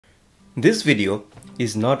This video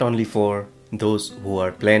is not only for those who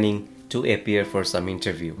are planning to appear for some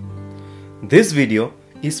interview. This video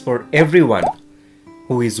is for everyone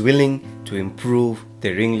who is willing to improve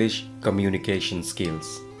their English communication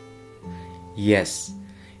skills. Yes,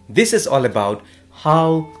 this is all about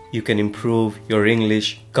how you can improve your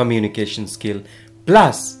English communication skill.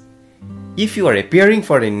 Plus, if you are appearing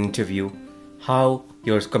for an interview, how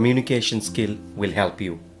your communication skill will help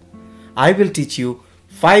you. I will teach you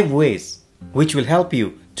 5 ways which will help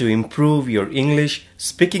you to improve your English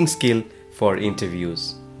speaking skill for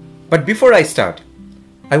interviews. But before I start,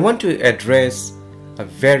 I want to address a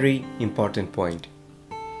very important point.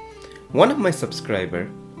 One of my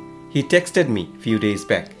subscribers, he texted me a few days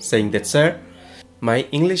back saying that, "Sir, my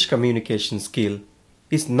English communication skill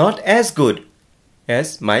is not as good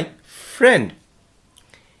as my friend.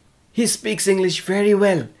 He speaks English very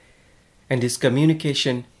well and his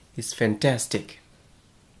communication is fantastic."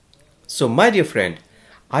 So my dear friend,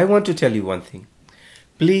 I want to tell you one thing.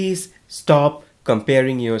 Please stop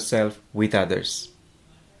comparing yourself with others.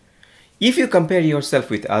 If you compare yourself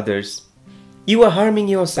with others, you are harming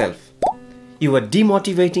yourself. You are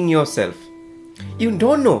demotivating yourself. You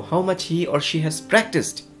don't know how much he or she has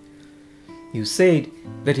practiced. You said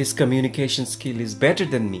that his communication skill is better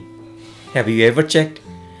than me. Have you ever checked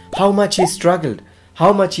how much he struggled,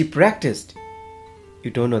 how much he practiced?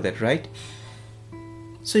 You don't know that, right?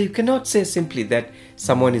 So you cannot say simply that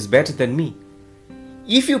someone is better than me.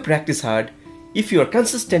 If you practice hard, if you are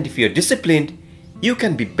consistent, if you are disciplined, you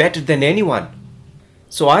can be better than anyone.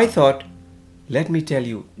 So I thought, let me tell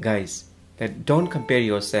you guys that don't compare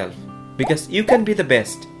yourself, because you can be the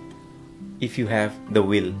best if you have the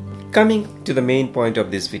will. Coming to the main point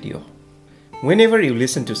of this video. Whenever you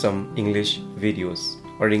listen to some English videos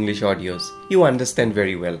or English audios, you understand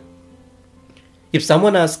very well. If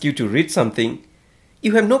someone asks you to read something,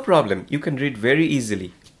 you have no problem. You can read very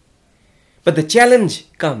easily. But the challenge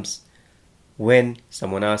comes when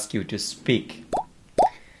someone asks you to speak.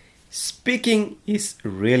 Speaking is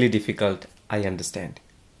really difficult, I understand.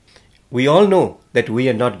 We all know that we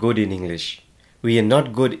are not good in English. We are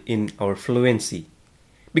not good in our fluency.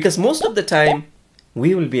 Because most of the time,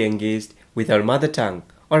 we will be engaged with our mother tongue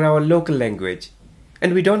or our local language.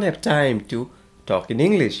 And we don't have time to talk in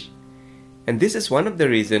English. And this is one of the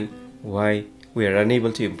reasons why we are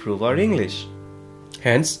unable to improve our English.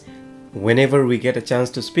 Hence, whenever we get a chance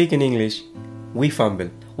to speak in English, we fumble,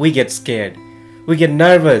 we get scared, we get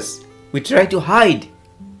nervous, we try to hide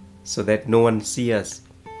so that no one sees us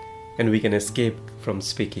and we can escape from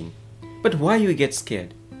speaking. But why we get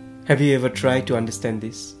scared? Have you ever tried to understand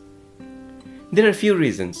this? There are a few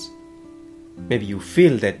reasons. Maybe you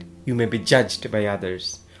feel that you may be judged by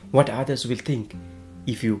others. What others will think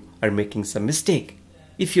if you are making some mistake,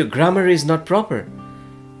 if your grammar is not proper,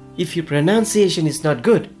 if your pronunciation is not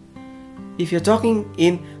good, if you're talking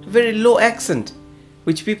in a very low accent,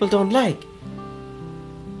 which people don't like.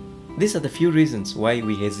 These are the few reasons why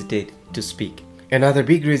we hesitate to speak. Another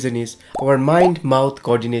big reason is our mind-mouth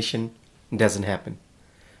coordination doesn't happen.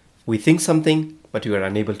 We think something, but we are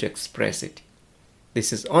unable to express it.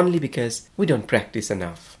 This is only because we don't practice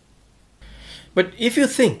enough. But if you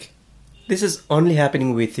think this is only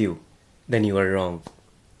happening with you, then you are wrong.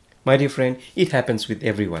 My dear friend, it happens with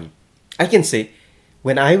everyone. I can say,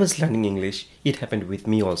 when I was learning English, it happened with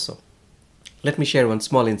me also. Let me share one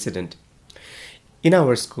small incident. In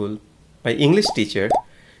our school, my English teacher,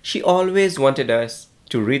 she always wanted us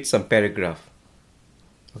to read some paragraph.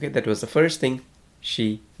 Okay, that was the first thing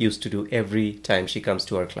she used to do every time she comes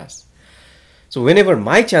to our class. So whenever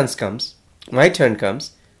my turn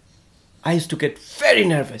comes, I used to get very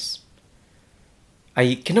nervous.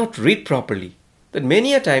 I cannot read properly. That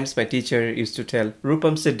many a times my teacher used to tell,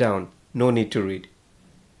 "Rupam, sit down, no need to read."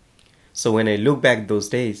 So when I look back those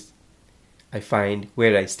days, I find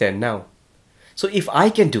where I stand now. So if I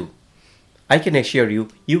can do, I can assure you,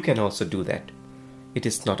 you can also do that. It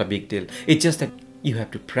is not a big deal. It's just that you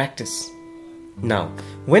have to practice. Now,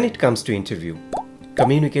 when it comes to interview,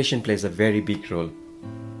 communication plays a very big role.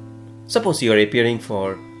 Suppose you are appearing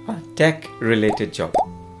for a tech-related job,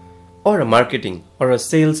 or a marketing or a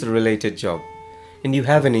sales-related job, and you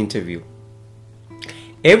have an interview.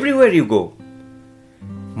 Everywhere you go,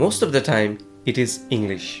 most of the time, it is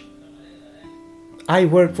English. I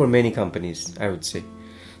work for many companies, I would say,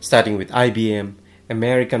 starting with IBM,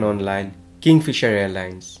 American Online, Kingfisher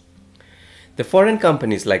Airlines. The foreign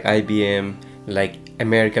companies like IBM, like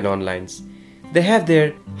American Airlines, they have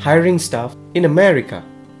their hiring staff in America.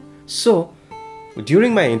 So,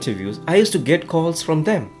 during my interviews, I used to get calls from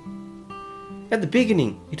them. At the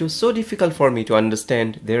beginning, it was so difficult for me to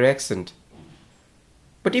understand their accent.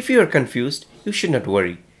 But if you are confused, you should not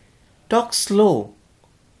worry. Talk slow.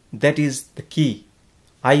 That is the key.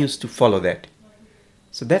 I used to follow that.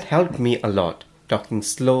 So that helped me a lot, talking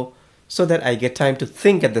slow so that I get time to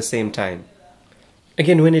think at the same time.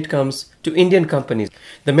 Again, when it comes to Indian companies,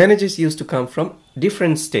 the managers used to come from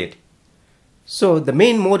different state. So the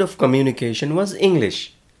main mode of communication was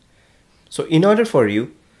English. So in order for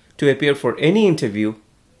you to appear for any interview,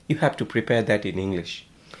 you have to prepare that in English.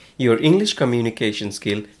 Your English communication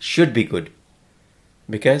skill should be good.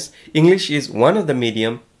 Because English is one of the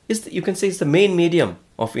medium, you can say it's the main medium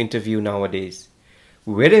of interview nowadays.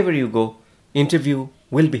 Wherever you go, interview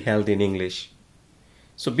will be held in English.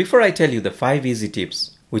 So before I tell you the 5 easy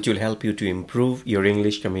tips which will help you to improve your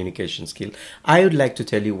English communication skill, I would like to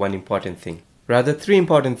tell you one important thing. Rather, 3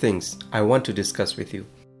 important things I want to discuss with you.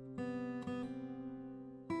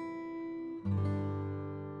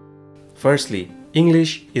 Firstly,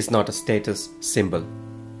 English is not a status symbol.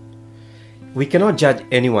 We cannot judge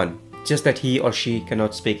anyone just that he or she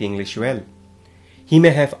cannot speak English well. He may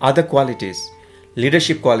have other qualities,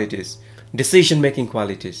 leadership qualities, decision-making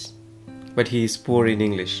qualities, but he is poor in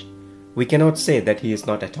English. We cannot say that he is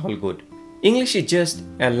not at all good. English is just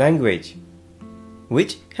a language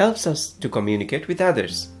which helps us to communicate with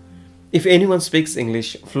others. If anyone speaks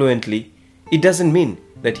English fluently, it doesn't mean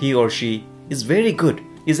that he or she is very good,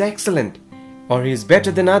 is excellent, or is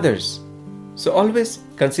better than others. So always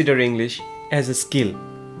consider English as a skill,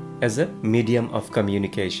 as a medium of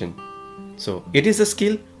communication. So it is a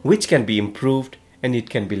skill which can be improved and it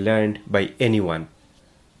can be learned by anyone.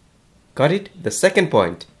 Got it? The second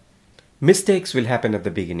point. Mistakes will happen at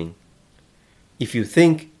the beginning. If you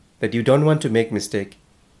think that you don't want to make mistake,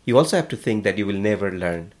 you also have to think that you will never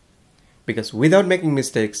learn. Because without making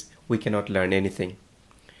mistakes, we cannot learn anything.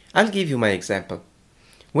 I'll give you my example.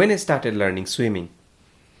 When I started learning swimming,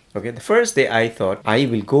 okay, the first day I thought I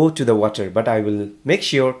will go to the water, but I will make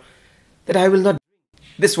sure that I will not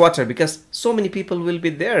drink this water because so many people will be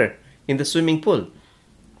there in the swimming pool.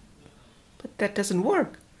 But that doesn't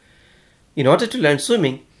work. In order to learn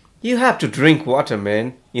swimming, you have to drink water,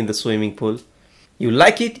 man, in the swimming pool. You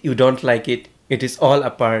like it, you don't like it, it is all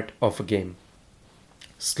a part of a game.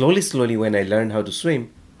 Slowly, when I learned how to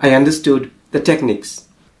swim, I understood the techniques.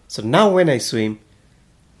 So now when I swim,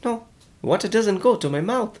 no, water doesn't go to my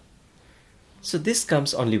mouth. So this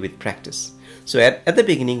comes only with practice. So at the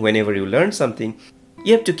beginning, whenever you learn something,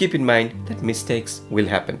 you have to keep in mind that mistakes will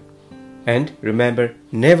happen. And remember,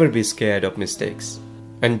 never be scared of mistakes.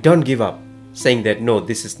 And don't give up, saying that no,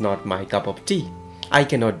 this is not my cup of tea. I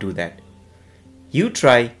cannot do that. You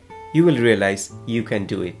try, you will realize you can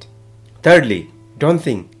do it. Thirdly, don't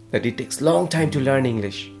think that it takes long time to learn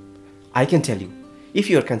English. I can tell you, if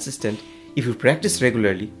you are consistent, if you practice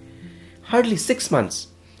regularly, hardly 6 months.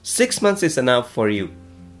 6 months is enough for you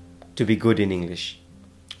to be good in English.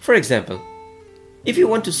 For example, if you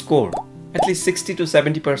want to score at least 60 to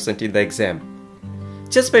 70% in the exam,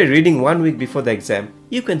 just by reading 1 week before the exam,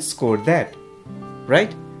 you can score that,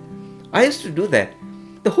 right? I used to do that.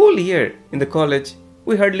 The whole year in the college,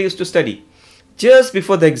 we hardly used to study. Just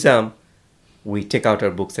before the exam, we take out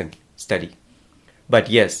our books and study. But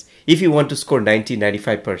yes, if you want to score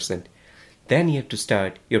 90-95%, then you have to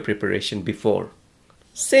start your preparation before.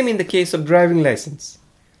 Same in the case of driving license.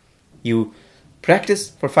 You practice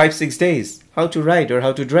for 5-6 days how to ride or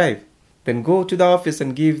how to drive. Then go to the office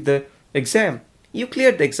and give the exam. You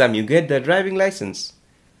cleared the exam, you get the driving license.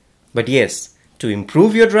 But yes, to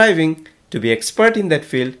improve your driving, to be expert in that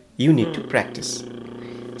field, you need to practice.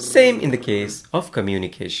 Same in the case of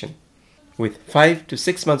communication. With 5 to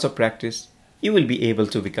 6 months of practice, you will be able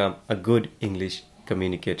to become a good English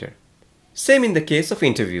communicator. Same in the case of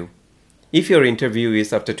interview. If your interview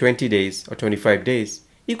is after 20 days or 25 days,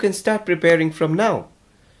 you can start preparing from now.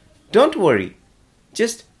 Don't worry.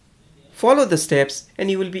 Just follow the steps and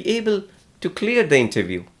you will be able to clear the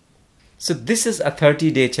interview. So this is a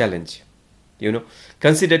 30-day challenge.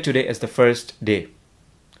 Consider today as the first day.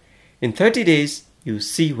 In 30 days, you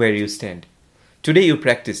see where you stand. Today you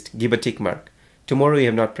practiced, give a tick mark. Tomorrow you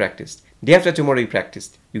have not practiced. Day after tomorrow you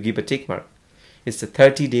practiced, you give a tick mark. It's a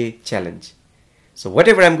 30-day challenge. So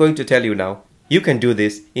whatever I'm going to tell you now, you can do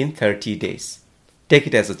this in 30 days. Take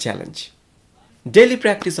it as a challenge. Daily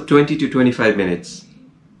practice of 20 to 25 minutes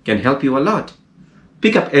can help you a lot.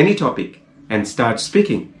 Pick up any topic and start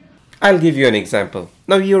speaking. I'll give you an example.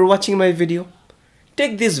 Now you're watching my video.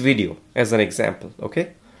 Take this video as an example,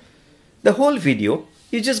 okay? The whole video,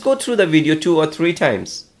 you just go through the video 2 or 3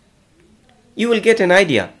 times. You will get an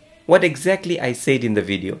idea what exactly I said in the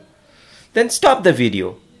video. Then stop the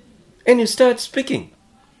video and you start speaking.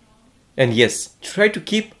 And yes, try to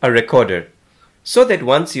keep a recorder so that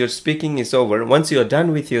once your speaking is over, once you are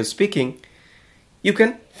done with your speaking, you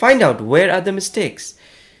can find out where are the mistakes.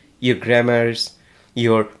 Your grammars,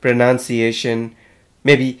 your pronunciation,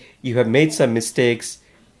 maybe you have made some mistakes,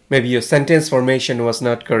 maybe your sentence formation was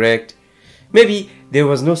not correct, maybe there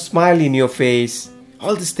was no smile in your face.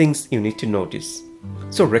 All these things you need to notice.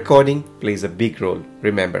 So recording plays a big role,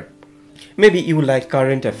 remember. Maybe you like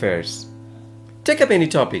current affairs. Take up any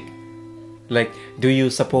topic. Like, do you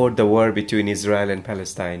support the war between Israel and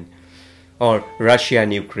Palestine? Or Russia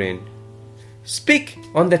and Ukraine? Speak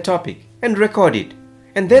on that topic and record it.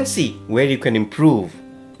 And then see where you can improve.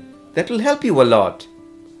 That will help you a lot.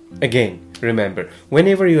 Again, remember,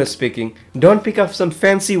 whenever you are speaking, don't pick up some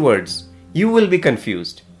fancy words. You will be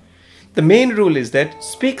confused. The main rule is that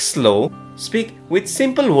speak slow, speak with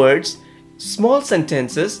simple words, small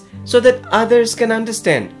sentences, so that others can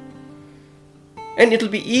understand. And it will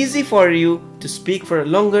be easy for you to speak for a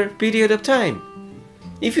longer period of time.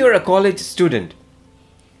 If you are a college student,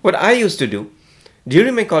 what I used to do,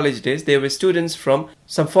 during my college days, there were students from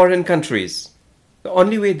some foreign countries. The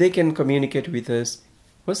only way they can communicate with us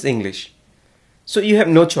was English. So you have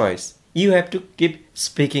no choice. You have to keep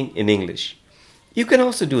speaking in English. You can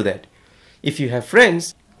also do that. If you have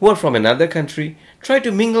friends who are from another country, try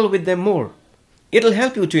to mingle with them more. It will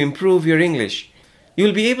help you to improve your English. You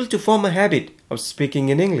will be able to form a habit of speaking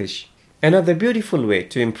in English. Another beautiful way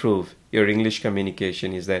to improve your English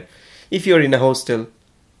communication is that if you are in a hostel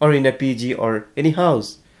or in a PG or any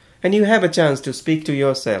house and you have a chance to speak to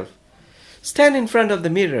yourself, stand in front of the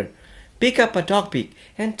mirror, pick up a topic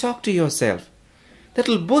and talk to yourself. That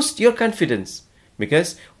will boost your confidence,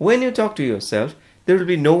 because when you talk to yourself, there will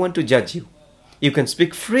be no one to judge you. You can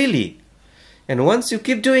speak freely, and once you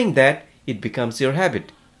keep doing that, it becomes your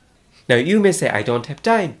habit. Now you may say, I don't have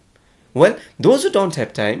time. Well, those who don't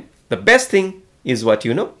have time, the best thing is what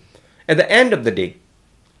you know. At the end of the day,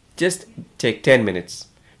 just take 10 minutes.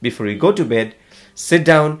 Before you go to bed, sit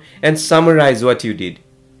down and summarize what you did.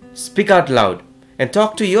 Speak out loud and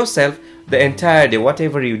talk to yourself the entire day,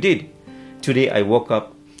 whatever you did. Today I woke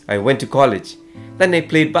up, I went to college, then I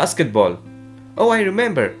played basketball. Oh, I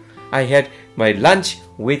remember, I had my lunch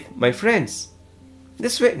with my friends.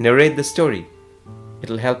 This way, narrate the story.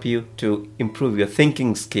 It'll help you to improve your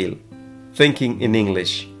thinking skill, thinking in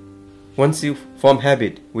English. Once you form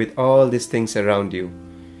habit with all these things around you,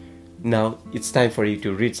 now it's time for you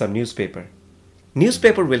to read some newspaper.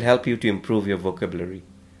 Newspaper will help you to improve your vocabulary.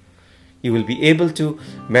 You will be able to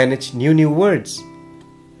manage new words.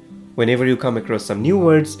 Whenever you come across some new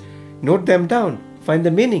words, note them down, find the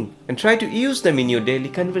meaning, and try to use them in your daily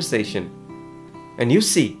conversation. And you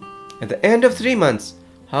see, at the end of 3 months,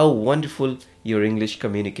 how wonderful your English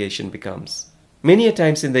communication becomes. Many a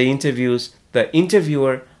times in the interviews, the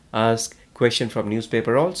interviewer asks questions from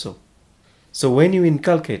newspaper also. So when you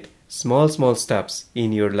inculcate small steps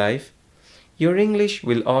in your life, your English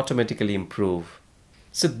will automatically improve.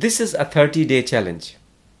 So this is a 30-day challenge.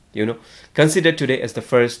 Consider today as the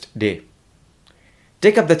first day.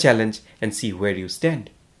 Take up the challenge and see where you stand.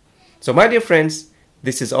 So my dear friends,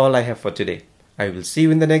 this is all I have for today. I will see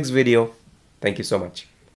you in the next video. Thank you so much.